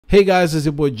Hey guys, it's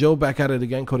your boy Joe back at it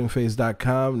again,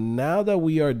 CodingPhase.com. Now that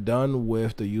we are done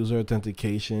with the user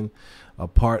authentication, a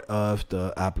part of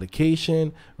the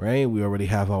application, right? We already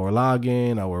have our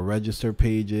login, our register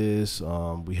pages.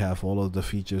 We have all of the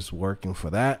features working for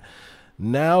that.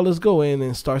 Now let's go in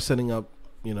and start setting up,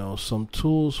 some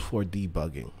tools for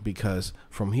debugging, because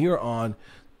from here on,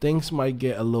 things might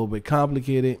get a little bit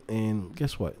complicated. And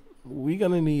guess what? We're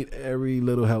gonna need every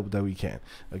little help that we can.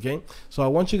 Okay, so I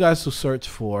want you guys to search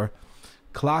for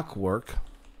Clockwork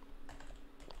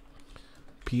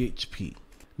PHP.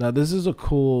 Now this is a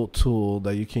cool tool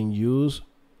that you can use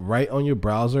right on your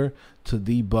browser to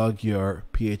debug your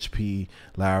PHP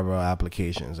Laravel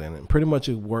applications, and pretty much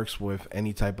it works with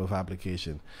any type of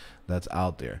application that's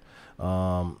out there,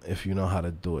 if you know how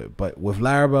to do it. But with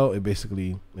Laravel,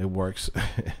 it works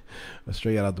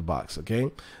straight out of the box. Okay,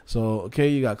 so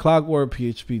you got Clockwork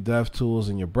PHP Dev Tools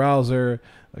in your browser.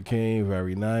 Okay,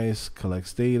 very nice.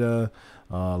 Collects data,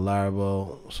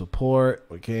 Laravel support.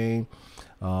 Okay,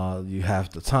 you have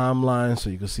the timeline, so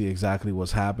you can see exactly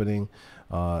what's happening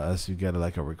as you get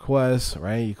like a request,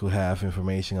 right? You could have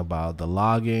information about the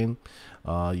login.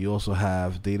 You also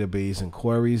have database and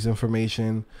queries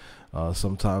information.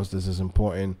 Sometimes this is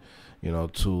important,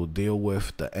 to deal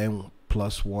with the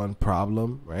N+1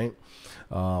 problem, right?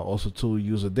 Also to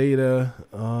user data,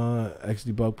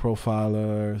 Xdebug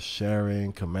profiler,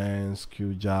 sharing, commands,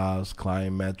 queue jobs,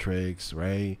 client metrics,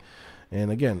 right?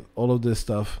 And again, all of this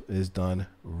stuff is done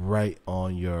right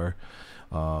on your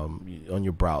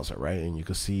browser, right? And you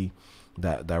can see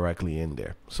that directly in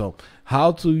there. So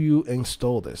how do you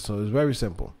install this? So it's very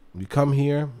simple. You come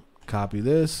here, copy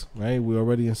this, right? We're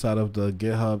already inside of the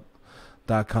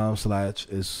github.com/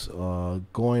 is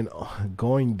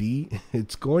going D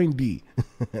 /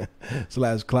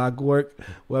 Clockwork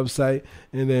website.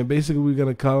 And then basically we're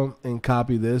gonna come and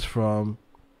copy this from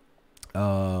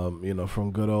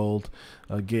from good old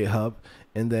GitHub,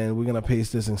 and then we're gonna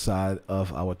paste this inside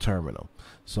of our terminal.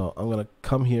 So I'm gonna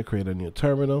come here, create a new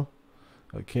terminal.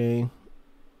 Okay,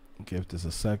 give this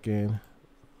a second.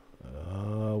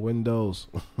 Windows.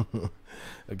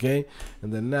 Okay,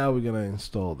 and then now we're gonna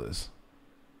install this.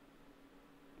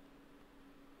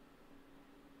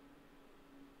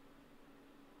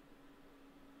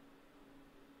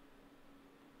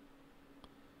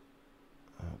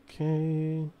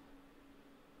 Okay,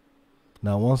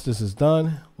 now once this is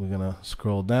done, we're gonna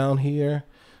scroll down here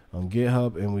on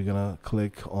GitHub, and we're gonna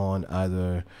click on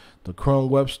either the Chrome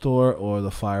Web Store or the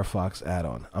Firefox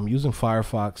add-on. I'm using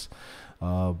Firefox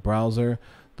browser,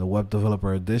 the Web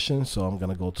Developer Edition, so I'm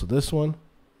gonna go to this one.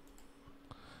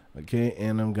 Okay,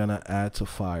 and I'm gonna add to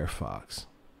Firefox.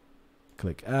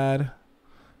 Click add.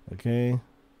 Okay,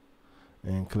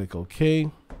 and click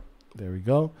OK. There we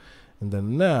go. And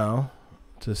then now,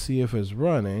 to see if it's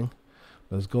running,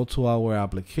 let's go to our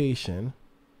application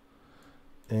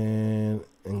and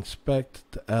inspect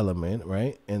the element,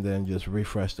 right? And then just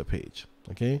refresh the page.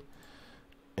 Okay,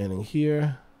 and in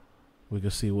here we can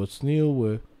see what's new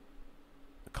with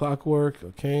Clockwork.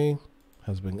 Okay,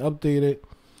 has been updated.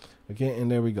 Okay, and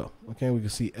there we go. Okay, we can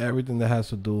see everything that has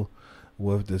to do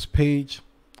with this page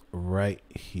right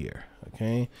here.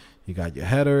 Okay, you got your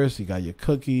headers, you got your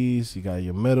cookies, you got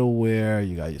your middleware,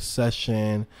 you got your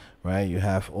session, right? You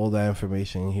have all that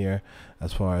information here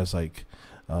as far as like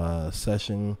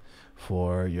session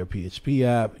for your PHP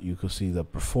app. You can see the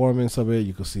performance of it.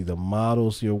 You can see the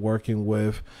models you're working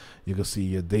with. You can see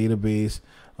your database,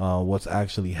 what's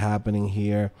actually happening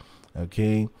here.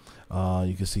 Okay,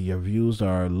 you can see your views that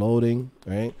are loading,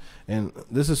 right? And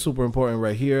this is super important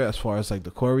right here as far as like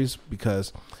the queries,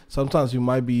 because sometimes you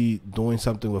might be doing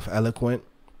something with Eloquent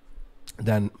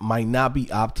that might not be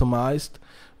optimized,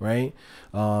 right?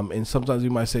 And sometimes you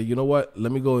might say, you know what,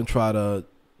 let me go and try to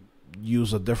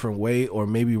use a different way, or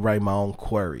maybe write my own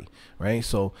query, right?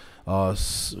 So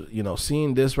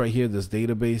seeing this right here, this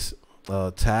database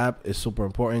tab is super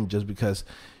important, just because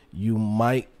you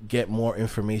might get more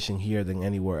information here than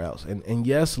anywhere else. And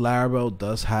yes, Laravel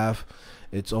does have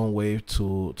its own way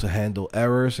to handle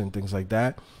errors and things like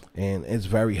that, and it's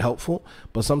very helpful.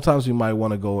 But sometimes you might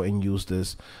want to go and use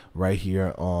this right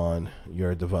here on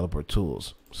your developer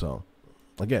tools. So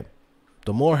again,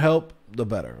 the more help, the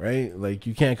better, right? Like,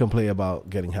 you can't complain about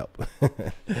getting help.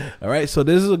 All right, so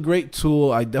this is a great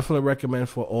tool. I definitely recommend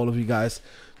for all of you guys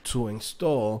to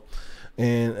install.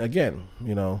 And again,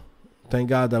 thank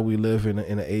God that we live in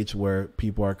an age where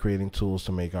people are creating tools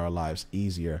to make our lives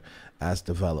easier as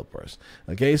developers.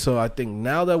 Okay, so I think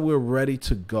now that we're ready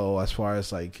to go as far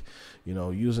as like,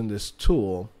 using this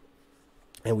tool,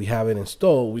 and we have it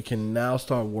installed, we can now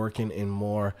start working in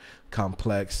more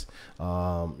complex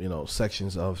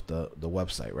sections of the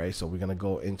website, right? So we're going to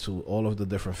go into all of the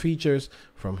different features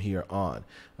from here on.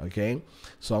 Okay,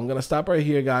 so I'm going to stop right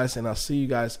here, guys, and I'll see you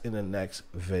guys in the next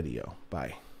video.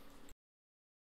 Bye.